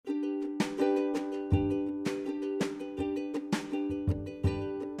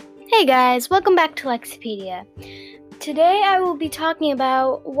Hey guys, welcome back to Lexipedia. Today I will be talking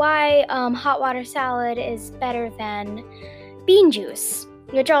about why hot water salad is better than bean juice,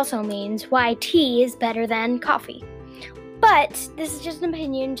 which also means why tea is better than coffee. But this is just an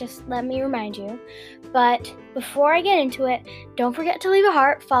opinion, just let me remind you. But before I get into it, don't forget to leave a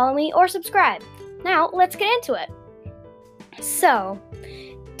heart, follow me, or subscribe. Now, let's get into it. So,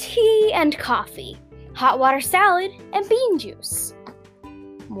 tea and coffee, hot water salad, and bean juice.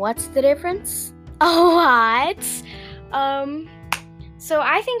 What's the difference? What? So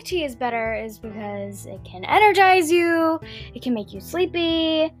I think tea is better is because it can energize you, it can make you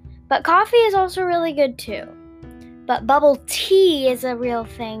sleepy, but coffee is also really good too. But bubble tea is a real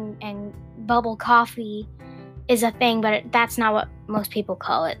thing, and bubble coffee is a thing, but that's not what most people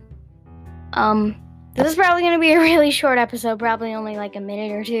call it. This is probably going to be a really short episode, probably only like a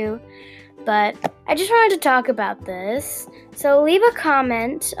minute or two. But I just wanted to talk about this, so leave a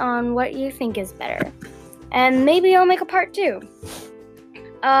comment on what you think is better, and maybe I'll make a part 2.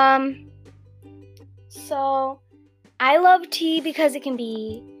 So I love tea because it can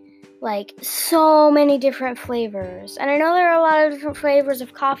be like so many different flavors, and I know there are a lot of different flavors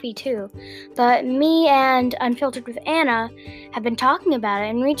of coffee too, but me and Unfiltered with Anna have been talking about it,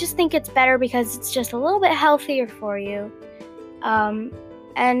 and we just think it's better because it's just a little bit healthier for you,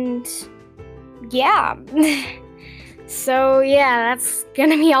 and yeah. So yeah, that's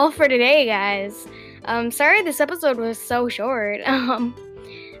gonna be all for today, guys. Sorry this episode was so short. I'm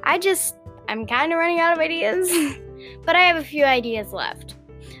kind of running out of ideas, but I have a few ideas left.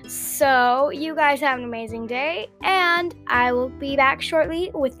 So you guys have an amazing day, and I will be back shortly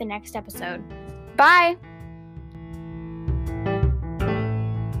with the next episode. Bye!